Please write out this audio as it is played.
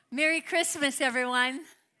Merry Christmas, everyone.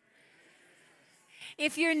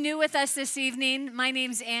 If you're new with us this evening, my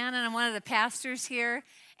name's Ann, and I'm one of the pastors here.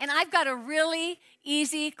 And I've got a really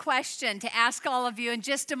easy question to ask all of you in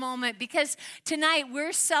just a moment, because tonight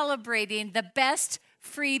we're celebrating the best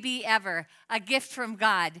freebie ever, a gift from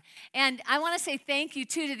God. And I want to say thank you,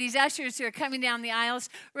 too, to these ushers who are coming down the aisles.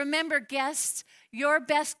 Remember, guests, your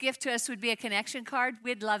best gift to us would be a connection card.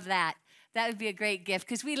 We'd love that. That would be a great gift,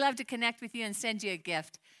 because we love to connect with you and send you a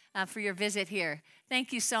gift for your visit here.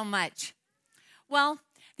 Thank you so much. Well,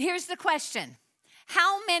 here's the question.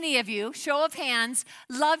 How many of you, show of hands,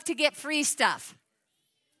 love to get free stuff?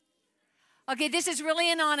 Okay, this is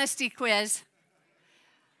really an honesty quiz.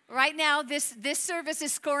 Right now, this service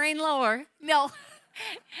is scoring lower. No.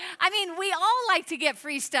 I mean, we all like to get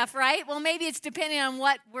free stuff, right? Well, maybe it's depending on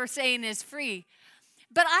what we're saying is free.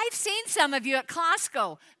 But I've seen some of you at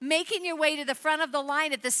Costco making your way to the front of the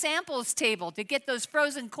line at the samples table to get those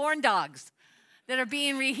frozen corn dogs that are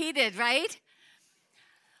being reheated, right?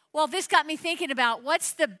 Well, this got me thinking about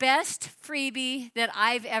what's the best freebie that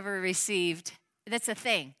I've ever received. That's a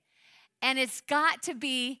thing. And it's got to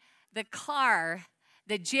be the car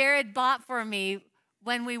that Jared bought for me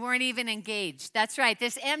when we weren't even engaged. That's right,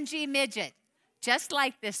 this MG Midget, just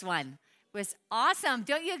like this one, was awesome.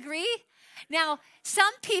 Don't you agree? Now,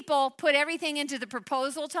 some people put everything into the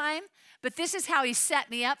proposal time, but this is how he set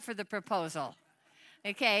me up for the proposal,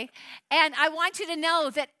 okay? And I want you to know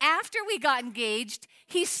that after we got engaged,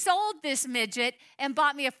 he sold this midget and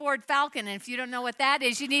bought me a Ford Falcon. And if you don't know what that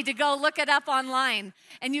is, you need to go look it up online,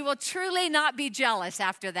 and you will truly not be jealous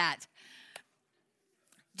after that.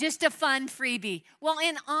 Just a fun freebie. Well,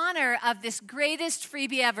 in honor of this greatest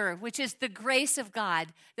freebie ever, which is the grace of God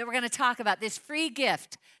that we're going to talk about, this free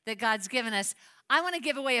gift that God's given us, I want to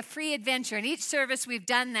give away a free adventure. In each service, we've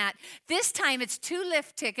done that. This time, it's 2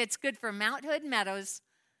 lift tickets, good for Mount Hood Meadows,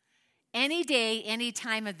 any day, any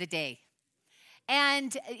time of the day.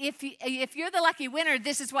 And if you're the lucky winner,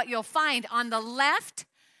 this is what you'll find. On the left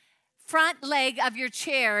front leg of your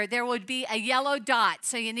chair, there would be a yellow dot.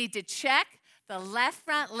 So you need to check the left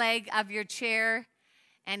front leg of your chair.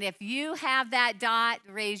 And if you have that dot,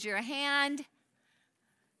 raise your hand.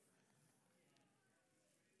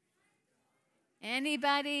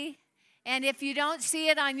 Anybody? And if you don't see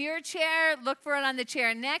it on your chair, look for it on the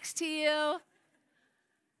chair next to you.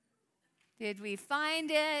 Did we find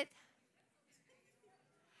it?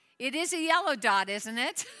 It is a yellow dot, isn't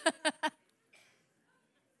it?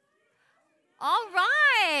 All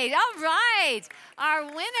right. Our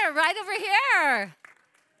winner right over here.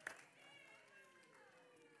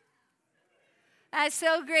 That's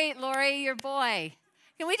so great, Lori, your boy.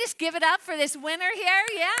 Can we just give it up for this winner here?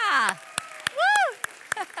 Yeah.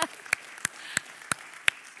 Woo!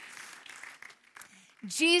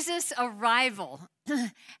 Jesus' arrival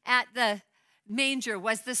at the manger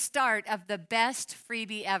was the start of the best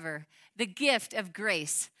freebie ever, the gift of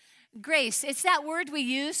grace. Grace, it's that word we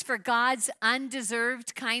use for God's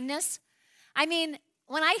undeserved kindness. I mean,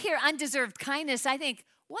 when I hear undeserved kindness, I think,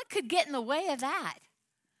 what could get in the way of that?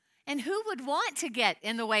 And who would want to get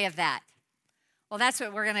in the way of that? Well, that's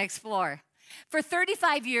what we're going to explore. For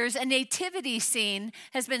 35 years, a nativity scene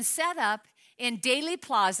has been set up in Daley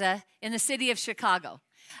Plaza in the city of Chicago.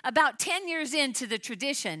 About 10 years into the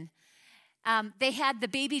tradition, they had the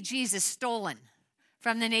baby Jesus stolen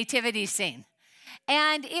from the nativity scene.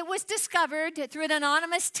 And it was discovered through an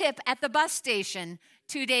anonymous tip at the bus station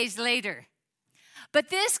 2 days later. But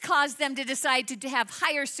this caused them to decide to have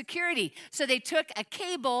higher security. So they took a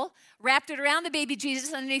cable, wrapped it around the baby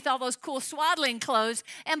Jesus underneath all those cool swaddling clothes,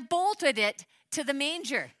 and bolted it to the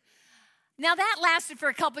manger. Now that lasted for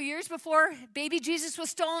a couple years before baby Jesus was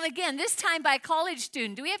stolen again, this time by a college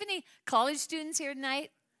student. Do we have any college students here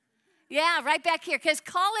tonight? Yeah, right back here. Because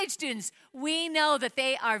college students, we know that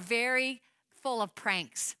they are very full of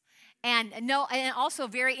pranks and also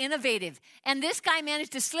very innovative. And this guy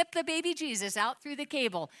managed to slip the baby Jesus out through the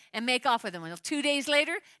cable and make off with him. Well, 2 days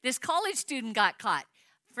later, this college student got caught.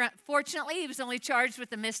 Fortunately, he was only charged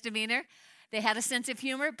with a misdemeanor. They had a sense of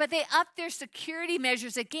humor, but they upped their security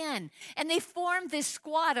measures again. And they formed this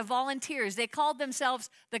squad of volunteers. They called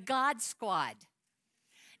themselves the God Squad.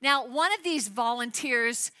 Now, one of these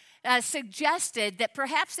volunteers suggested that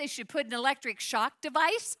perhaps they should put an electric shock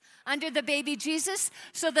device under the baby Jesus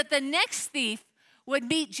so that the next thief would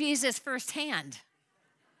meet Jesus firsthand.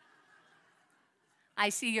 I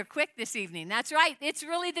see you're quick this evening. That's right. It's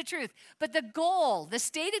really the truth. But the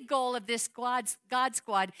stated goal of this God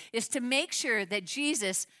Squad is to make sure that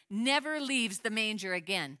Jesus never leaves the manger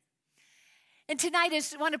again. And tonight I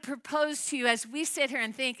just want to propose to you as we sit here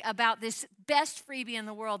and think about this best freebie in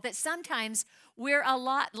the world that sometimes we're a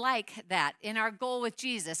lot like that in our goal with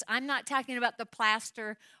Jesus. I'm not talking about the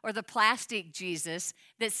plaster or the plastic Jesus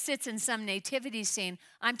that sits in some nativity scene.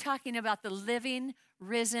 I'm talking about the living,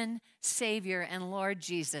 risen Savior and Lord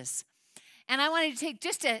Jesus. And I wanted to take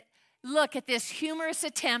just a look at this humorous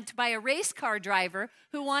attempt by a race car driver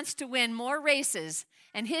who wants to win more races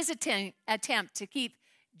and his attempt to keep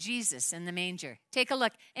Jesus in the manger. Take a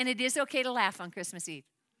look, and it is okay to laugh on Christmas Eve.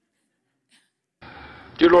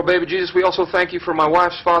 Dear Lord Baby Jesus, we also thank you for my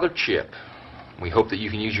wife's father, Chip. We hope that you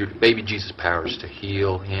can use your Baby Jesus powers to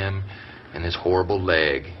heal him and his horrible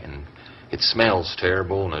leg. And it smells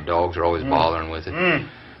terrible, and the dogs are always bothering with it.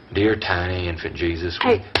 Dear tiny infant Jesus.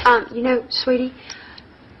 Hey, sweetie,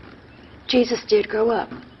 Jesus did grow up.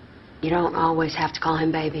 You don't always have to call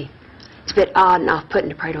him baby. It's a bit odd and off-putting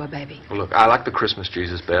to pray to a baby. Well, look, I like the Christmas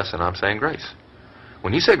Jesus best, and I'm saying grace.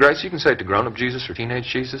 When you say grace, you can say it to grown-up Jesus or teenage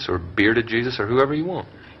Jesus or bearded Jesus or whoever you want.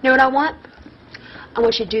 You know what I want? I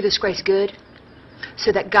want you to do this grace good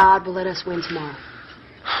so that God will let us win tomorrow.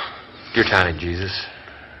 Dear tiny Jesus,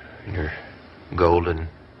 your golden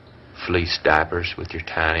fleece diapers with your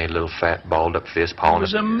tiny little fat balled-up fist pawing. He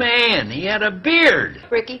was a man. He had a beard.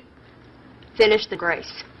 Ricky, finish the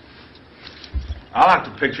grace. I like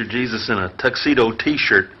to picture Jesus in a tuxedo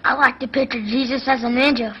T-shirt. I like to picture Jesus as a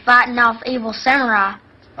ninja fighting off evil samurai.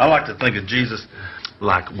 I like to think of Jesus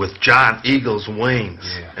like with giant eagle's wings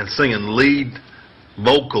and singing lead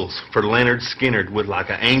vocals for Leonard Skinner with like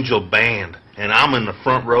an angel band. And I'm in the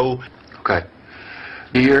front row. Okay.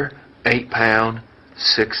 Dear 8-pound,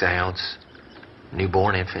 6-ounce,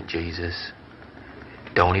 newborn infant Jesus,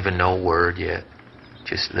 don't even know a word yet.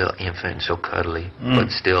 Just a little infant and so cuddly,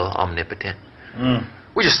 but still omnipotent.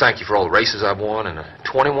 We just thank you for all the races I've won and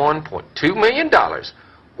 $21.2 million.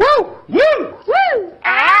 Woo! Woo! Woo!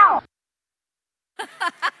 Ow!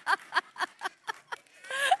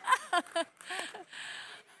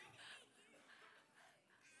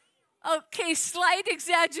 Okay, slight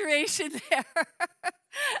exaggeration there.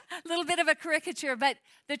 A little bit of a caricature, but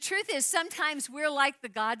the truth is sometimes we're like the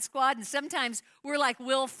God Squad and sometimes we're like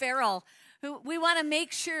Will Ferrell. We want to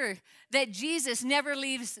make sure that Jesus never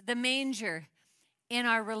leaves the manger in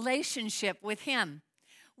our relationship with him.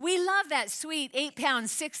 We love that sweet 8-pound,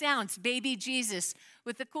 6-ounce baby Jesus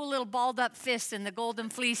with the cool little balled up fists and the golden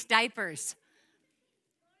fleece diapers.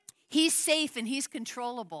 He's safe and he's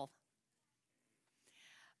controllable.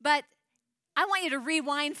 But I want you to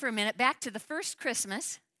rewind for a minute back to the first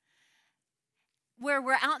Christmas where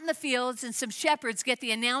we're out in the fields and some shepherds get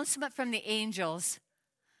the announcement from the angels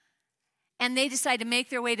and they decide to make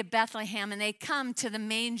their way to Bethlehem and they come to the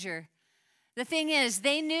manger. The thing is,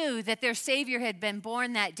 they knew that their Savior had been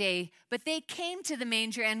born that day, but they came to the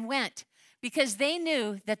manger and went because they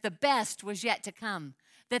knew that the best was yet to come,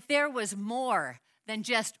 that there was more than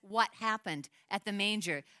just what happened at the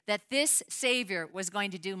manger, that this Savior was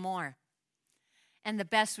going to do more, and the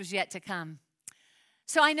best was yet to come.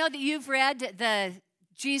 So I know that you've read the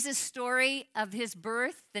Jesus story of his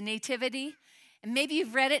birth, the nativity, and maybe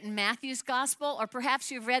you've read it in Matthew's gospel, or perhaps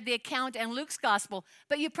you've read the account in Luke's gospel,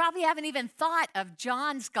 but you probably haven't even thought of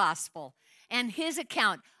John's gospel and his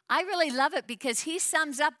account. I really love it because he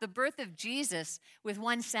sums up the birth of Jesus with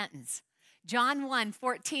one sentence. John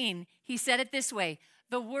 1:14, he said it this way,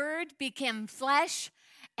 "The Word became flesh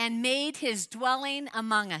and made his dwelling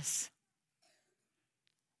among us."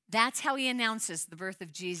 That's how he announces the birth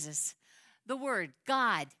of Jesus. The Word,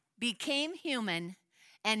 God, became human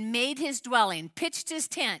and made his dwelling, pitched his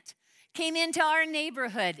tent, came into our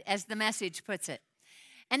neighborhood, as the message puts it.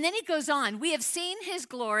 And then he goes on, "We have seen his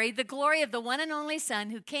glory, the glory of the one and only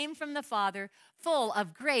Son who came from the Father, full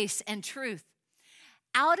of grace and truth.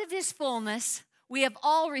 Out of his fullness, we have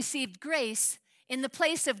all received grace in the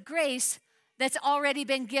place of grace that's already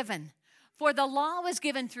been given. For the law was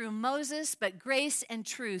given through Moses, but grace and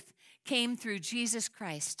truth came through Jesus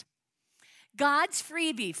Christ." God's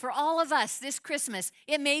freebie for all of us this Christmas.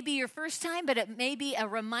 It may be your first time, but it may be a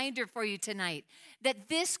reminder for you tonight that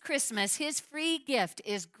this Christmas, his free gift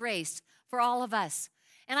is grace for all of us.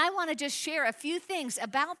 And I want to just share a few things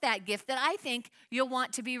about that gift that I think you'll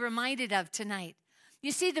want to be reminded of tonight.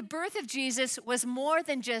 You see, the birth of Jesus was more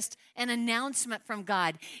than just an announcement from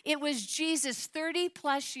God. It was Jesus'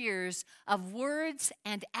 30-plus years of words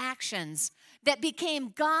and actions that became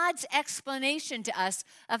God's explanation to us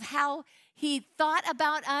of how he thought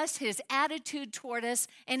about us, his attitude toward us,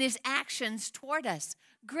 and his actions toward us.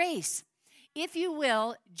 Grace. If you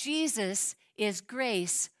will, Jesus is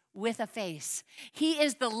grace with a face. He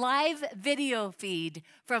is the live video feed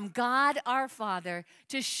from God our Father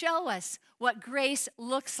to show us what grace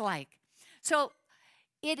looks like. So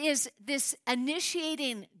it is this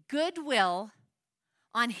initiating goodwill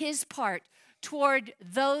on his part toward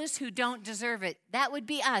those who don't deserve it. That would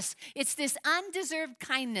be us. It's this undeserved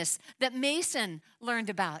kindness that Mason learned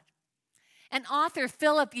about. And author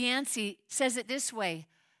Philip Yancey says it this way: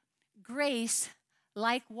 grace,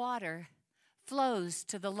 like water, flows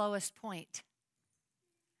to the lowest point.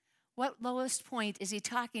 What lowest point is he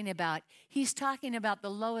talking about? He's talking about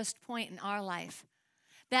the lowest point in our life.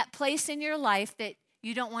 That place in your life that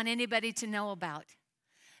you don't want anybody to know about.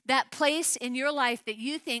 That place in your life that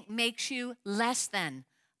you think makes you less than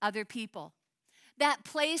other people. That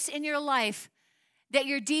place in your life that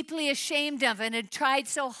you're deeply ashamed of and have tried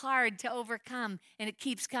so hard to overcome, and it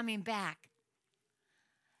keeps coming back.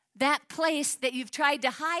 That place that you've tried to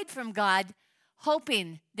hide from God,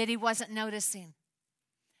 hoping that he wasn't noticing.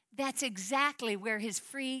 That's exactly where his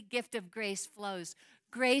free gift of grace flows.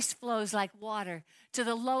 Grace flows like water to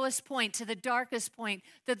the lowest point, to the darkest point,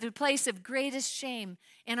 to the place of greatest shame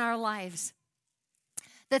in our lives.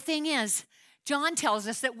 The thing is, John tells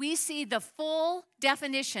us that we see the full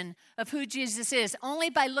definition of who Jesus is only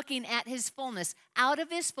by looking at his fullness. Out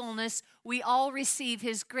of his fullness, we all receive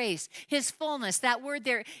his grace. His fullness, that word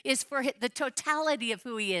there is for the totality of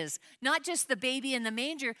who he is. Not just the baby in the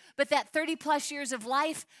manger, but that 30 plus years of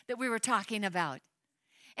life that we were talking about.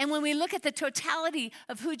 And when we look at the totality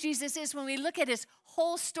of who Jesus is, when we look at his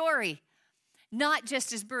whole story, not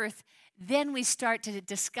just his birth, then we start to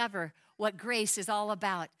discover what grace is all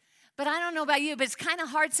about. But I don't know about you, but it's kind of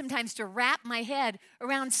hard sometimes to wrap my head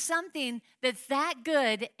around something that's that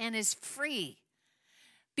good and is free.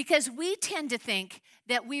 Because we tend to think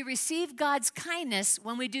that we receive God's kindness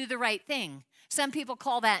when we do the right thing. Some people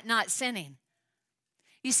call that not sinning.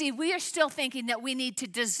 You see, we are still thinking that we need to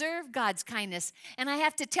deserve God's kindness. And I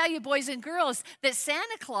have to tell you, boys and girls, that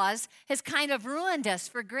Santa Claus has kind of ruined us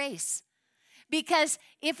for grace. Because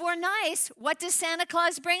if we're nice, what does Santa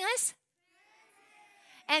Claus bring us?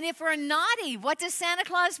 And if we're naughty, what does Santa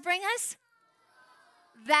Claus bring us?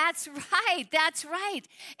 That's right, that's right.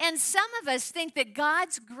 And some of us think that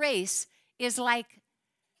God's grace is like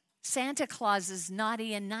Santa Claus's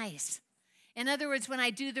naughty and nice. In other words, when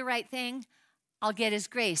I do the right thing, I'll get his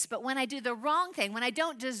grace. But when I do the wrong thing, when I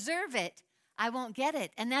don't deserve it, I won't get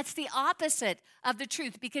it. And that's the opposite of the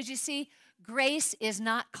truth, because you see, grace is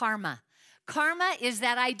not karma. Karma is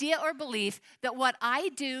that idea or belief that what I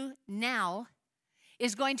do now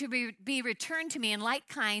is going to be returned to me in like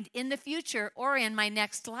kind in the future or in my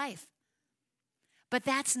next life. But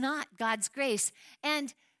that's not God's grace.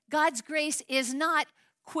 And God's grace is not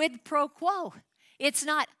quid pro quo. It's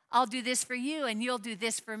not, I'll do this for you and you'll do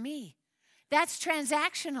this for me. That's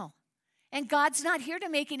transactional. And God's not here to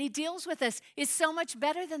make any deals with us. It's so much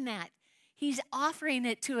better than that. He's offering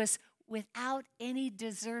it to us without any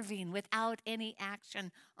deserving, without any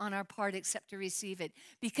action on our part except to receive it.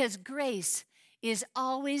 Because grace is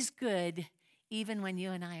always good, even when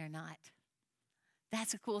you and I are not.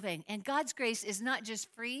 That's a cool thing. And God's grace is not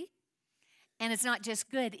just free, and it's not just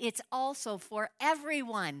good. It's also for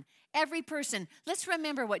everyone, every person. Let's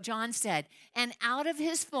remember what John said. And out of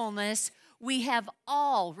his fullness, we have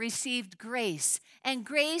all received grace. And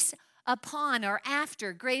grace upon or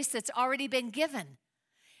after grace that's already been given.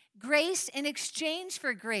 Grace in exchange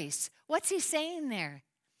for grace. What's he saying there?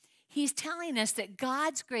 He's telling us that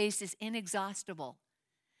God's grace is inexhaustible.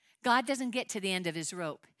 God doesn't get to the end of his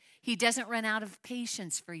rope. He doesn't run out of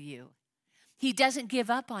patience for you. He doesn't give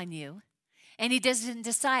up on you. And he doesn't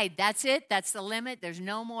decide, that's it, that's the limit, there's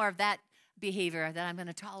no more of that behavior that I'm going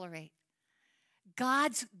to tolerate.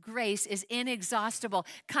 God's grace is inexhaustible.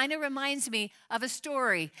 Kind of reminds me of a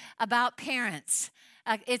story about parents.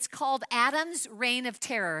 It's called Adam's Reign of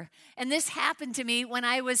Terror. And this happened to me when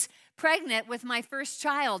I was pregnant with my first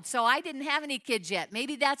child. So I didn't have any kids yet.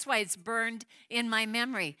 Maybe that's why it's burned in my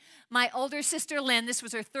memory. My older sister, Lynn, this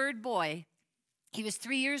was her third boy. He was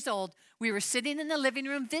 3 years old. We were sitting in the living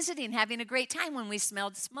room visiting, having a great time when we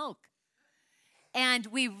smelled smoke. And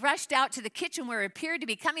we rushed out to the kitchen where it appeared to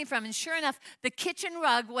be coming from. And sure enough, the kitchen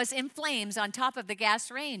rug was in flames on top of the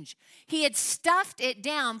gas range. He had stuffed it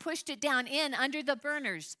down, pushed it down in under the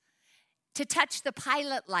burners to touch the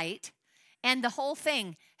pilot light. And the whole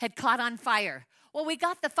thing had caught on fire. Well, we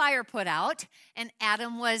got the fire put out, and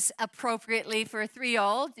Adam was appropriately, for a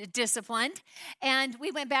 3-year-old, disciplined. And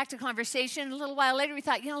we went back to conversation. A little while later, we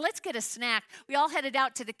thought, let's get a snack. We all headed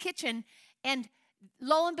out to the kitchen, and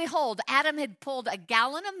lo and behold, Adam had pulled a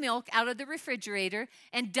gallon of milk out of the refrigerator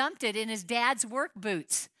and dumped it in his dad's work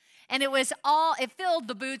boots. And it filled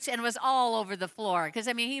the boots and was all over the floor. Because,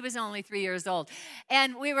 I mean, he was only 3 years old.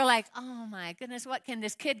 And we were like, oh my goodness, what can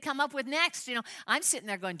this kid come up with next? You know, I'm sitting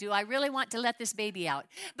there going, do I really want to let this baby out?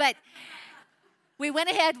 But we went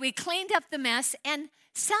ahead, we cleaned up the mess, and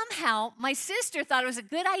somehow my sister thought it was a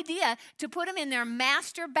good idea to put him in their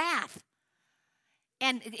master bath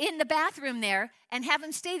and in the bathroom there and have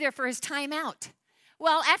him stay there for his time out.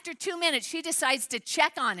 Well, after 2 minutes, she decides to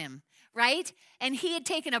check on him, right? And he had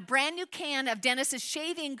taken a brand new can of Dennis's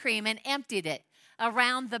shaving cream and emptied it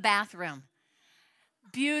around the bathroom.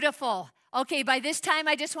 Beautiful. Okay, by this time,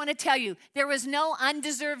 I just want to tell you, there was no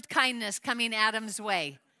undeserved kindness coming Adam's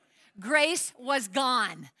way. Grace was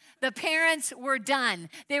gone. The parents were done.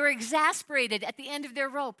 They were exasperated at the end of their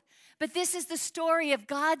rope. But this is the story of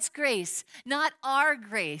God's grace, not our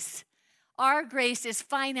grace. Our grace is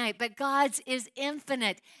finite, but God's is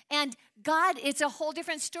infinite. And God, it's a whole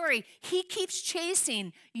different story. He keeps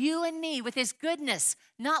chasing you and me with his goodness,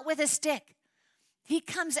 not with a stick. He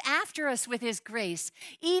comes after us with his grace.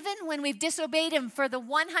 Even when we've disobeyed him for the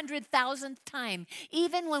 100,000th time,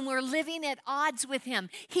 even when we're living at odds with him,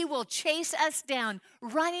 he will chase us down,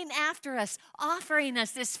 running after us, offering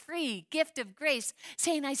us this free gift of grace,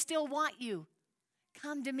 saying, I still want you.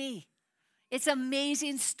 Come to me. It's an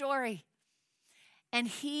amazing story. And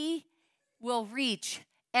he will reach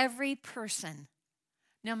every person,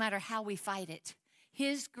 no matter how we fight it.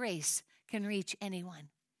 His grace can reach anyone.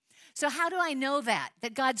 So how do I know that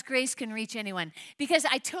God's grace can reach anyone? Because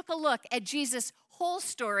I took a look at Jesus' whole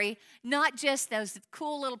story, not just those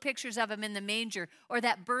cool little pictures of him in the manger or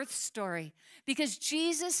that birth story. Because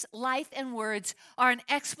Jesus' life and words are an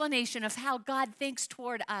explanation of how God thinks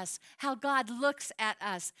toward us, how God looks at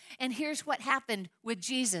us. And here's what happened with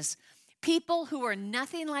Jesus. People who were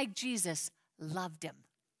nothing like Jesus loved him.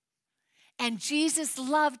 And Jesus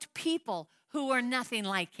loved people who were nothing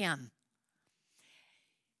like him.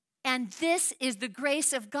 And this is the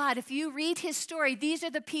grace of God. If you read his story, these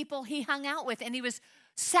are the people he hung out with, and he was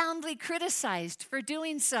soundly criticized for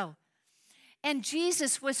doing so. And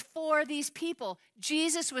Jesus was for these people.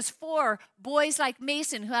 Jesus was for boys like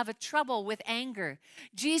Mason who have a trouble with anger.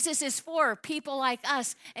 Jesus is for people like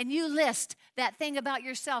us, and you list that thing about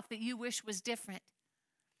yourself that you wish was different.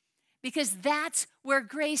 Because that's where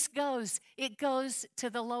grace goes. It goes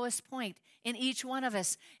to the lowest point in each one of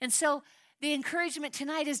us. And so the encouragement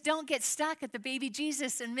tonight is don't get stuck at the baby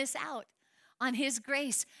Jesus and miss out on his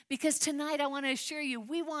grace. Because tonight I want to assure you,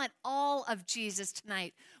 we want all of Jesus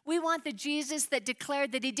tonight. We want the Jesus that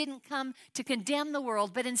declared that he didn't come to condemn the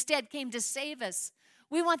world, but instead came to save us.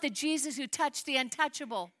 We want the Jesus who touched the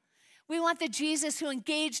untouchable. We want the Jesus who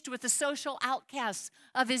engaged with the social outcasts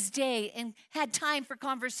of his day and had time for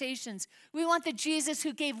conversations. We want the Jesus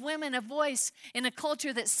who gave women a voice in a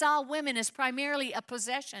culture that saw women as primarily a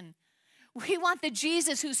possession. We want the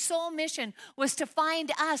Jesus whose sole mission was to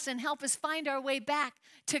find us and help us find our way back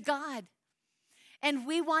to God. And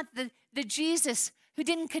we want the Jesus who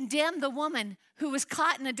didn't condemn the woman who was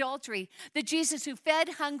caught in adultery, the Jesus who fed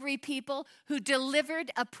hungry people, who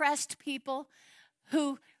delivered oppressed people,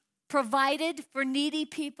 who provided for needy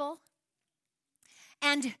people,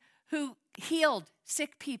 and who healed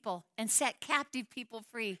sick people and set captive people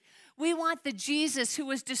free. We want the Jesus who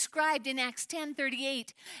was described in Acts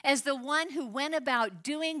 10:38 as the one who went about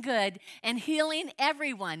doing good and healing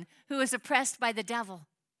everyone who is oppressed by the devil.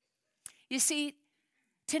 You see,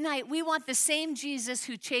 tonight we want the same Jesus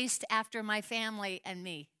who chased after my family and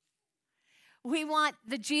me. We want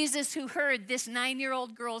the Jesus who heard this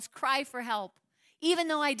 9-year-old girl's cry for help, even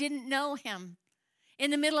though I didn't know him, in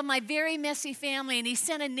the middle of my very messy family, and he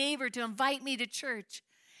sent a neighbor to invite me to church.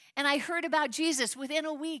 And I heard about Jesus within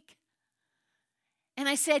a week. And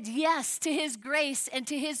I said yes to his grace and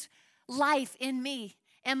to his life in me.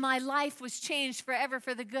 And my life was changed forever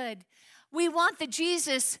for the good. We want the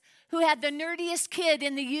Jesus who had the nerdiest kid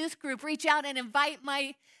in the youth group reach out and invite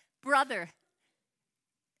my brother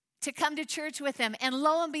to come to church with him. And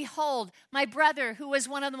lo and behold, my brother, who was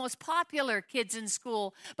one of the most popular kids in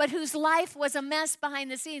school, but whose life was a mess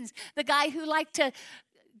behind the scenes, the guy who liked to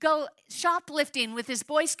go shoplifting with his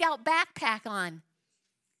Boy Scout backpack on.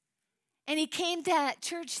 And he came to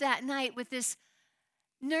church that night with this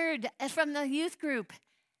nerd from the youth group,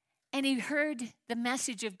 and he heard the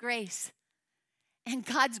message of grace. And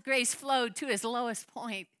God's grace flowed to his lowest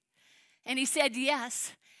point. And he said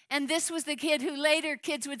yes. And this was the kid who later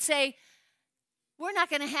kids would say, we're not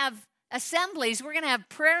going to have assemblies, we're going to have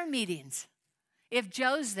prayer meetings if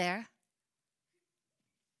Joe's there.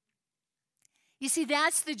 You see,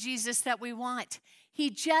 that's the Jesus that we want. He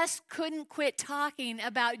just couldn't quit talking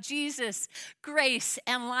about Jesus, grace,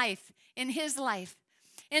 and life in his life.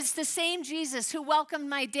 It's the same Jesus who welcomed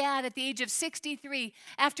my dad at the age of 63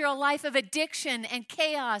 after a life of addiction and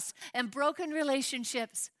chaos and broken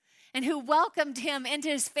relationships, and who welcomed him into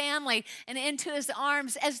his family and into his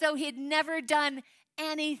arms as though he'd never done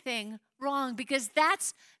anything wrong. Because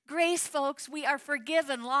that's grace, folks. We are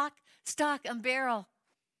forgiven, lock, stock, and barrel.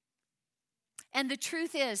 And the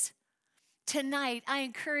truth is, tonight, I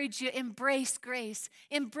encourage you, embrace grace.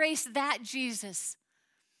 Embrace that Jesus.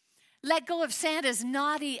 Let go of Santa's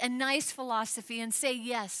naughty and nice philosophy and say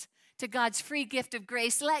yes to God's free gift of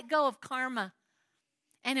grace. Let go of karma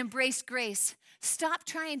and embrace grace. Stop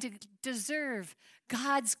trying to deserve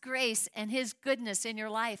God's grace and his goodness in your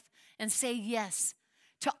life and say yes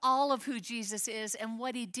to all of who Jesus is and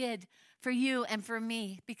what he did for you and for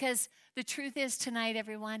me. Because the truth is tonight,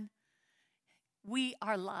 everyone, we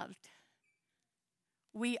are loved.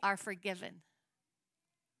 We are forgiven.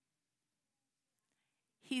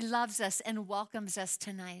 He loves us and welcomes us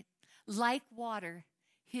tonight. Like water,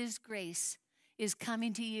 his grace is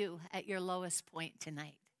coming to you at your lowest point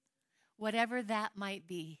tonight. Whatever that might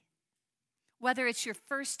be. Whether it's your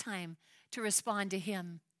first time to respond to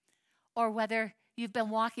him or whether you've been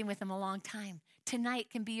walking with him a long time, tonight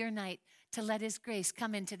can be your night to let his grace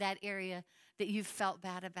come into that area that you've felt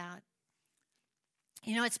bad about.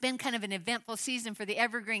 You know, it's been kind of an eventful season for the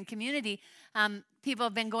Evergreen community. People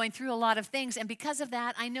have been going through a lot of things. And because of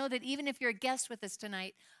that, I know that even if you're a guest with us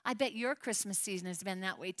tonight, I bet your Christmas season has been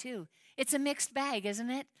that way too. It's a mixed bag, isn't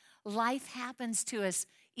it? Life happens to us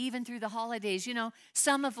even through the holidays. You know,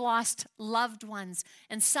 some have lost loved ones,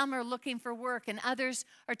 and some are looking for work, and others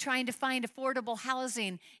are trying to find affordable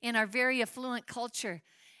housing in our very affluent culture.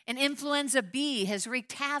 And influenza B has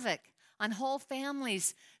wreaked havoc on whole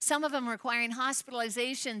families, some of them requiring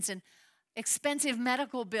hospitalizations and expensive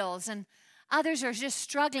medical bills, and others are just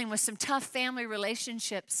struggling with some tough family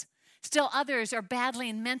relationships. Still others are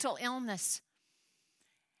battling mental illness.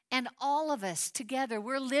 And all of us together,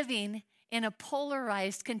 we're living in a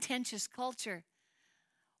polarized, contentious culture,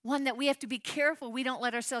 one that we have to be careful we don't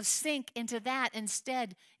let ourselves sink into that.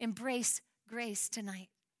 Instead, embrace grace tonight.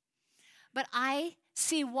 But I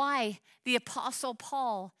see why the Apostle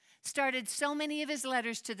Paul started so many of his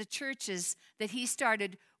letters to the churches that he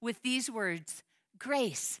started with these words: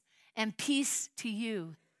 grace and peace to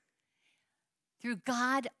you through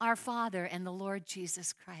God our Father and the Lord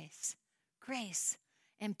Jesus Christ. Grace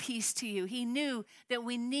and peace to you. He knew that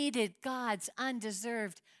we needed God's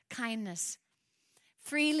undeserved kindness,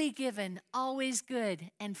 freely given, always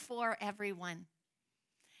good, and for everyone.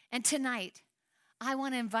 And tonight, I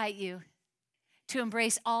want to invite you to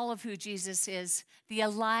embrace all of who Jesus is, the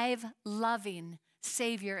alive, loving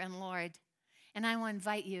Savior and Lord. And I want to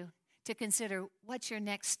invite you to consider, what's your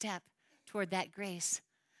next step toward that grace?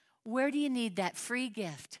 Where do you need that free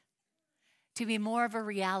gift to be more of a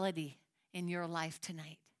reality in your life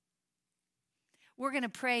tonight? We're going to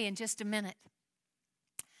pray in just a minute.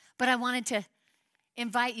 But I wanted to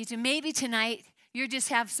invite you to maybe tonight you just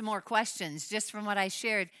have some more questions just from what I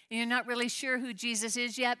shared. And you're not really sure who Jesus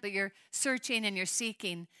is yet, but you're searching and you're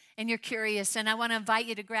seeking and you're curious. And I want to invite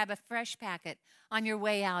you to grab a fresh packet on your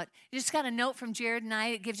way out. You just got a note from Jared and I.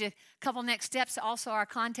 It gives you a couple next steps, also our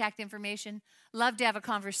contact information. Love to have a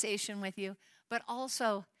conversation with you, but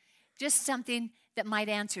also just something that might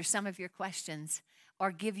answer some of your questions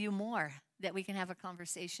or give you more that we can have a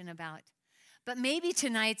conversation about. But maybe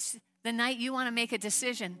tonight's the night you want to make a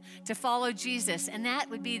decision to follow Jesus, and that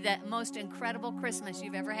would be the most incredible Christmas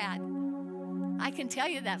you've ever had. I can tell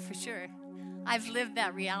you that for sure. I've lived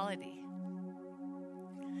that reality.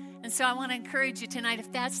 And so I want to encourage you tonight,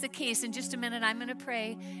 if that's the case, in just a minute I'm going to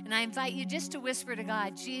pray, and I invite you just to whisper to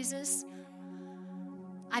God, Jesus,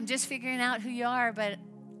 I'm just figuring out who you are, but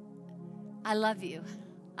I love you.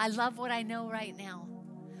 I love what I know right now.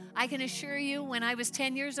 I can assure you, when I was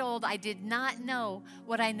 10 years old, I did not know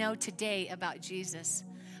what I know today about Jesus.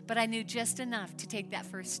 But I knew just enough to take that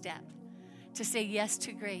first step, to say yes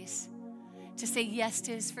to grace, to say yes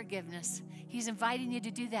to his forgiveness. He's inviting you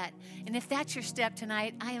to do that. And if that's your step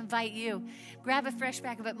tonight, I invite you, grab a fresh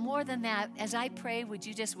packet. But more than that, as I pray, would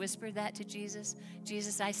you just whisper that to Jesus?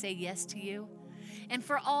 Jesus, I say yes to you. And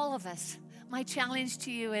for all of us, my challenge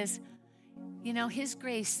to you is, you know, his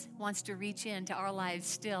grace wants to reach into our lives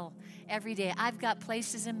still every day. I've got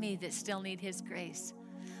places in me that still need his grace.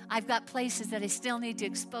 I've got places that I still need to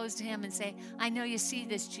expose to him and say, I know you see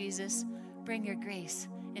this, Jesus. Bring your grace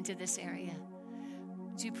into this area.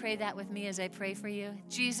 Would you pray that with me as I pray for you?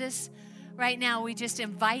 Jesus, right now we just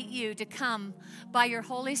invite you to come by your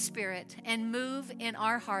Holy Spirit and move in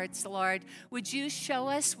our hearts, Lord. Would you show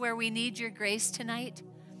us where we need your grace tonight?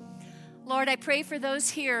 Lord, I pray for those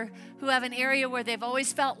here who have an area where they've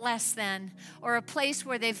always felt less than, or a place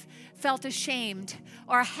where they've felt ashamed,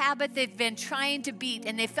 or a habit they've been trying to beat,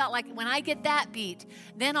 and they felt like, when I get that beat,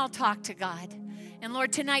 then I'll talk to God. And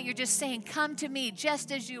Lord, tonight you're just saying, come to me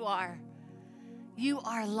just as you are. You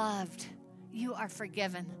are loved. You are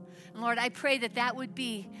forgiven. And Lord, I pray that that would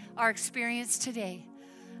be our experience today.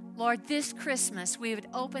 Lord, this Christmas, we would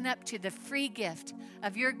open up to the free gift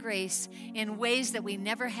of your grace in ways that we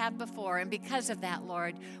never have before. And because of that,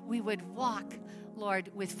 Lord, we would walk,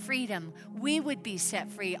 Lord, with freedom. We would be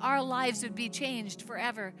set free. Our lives would be changed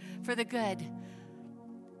forever for the good.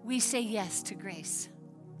 We say yes to grace.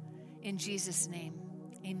 In Jesus' name,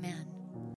 amen.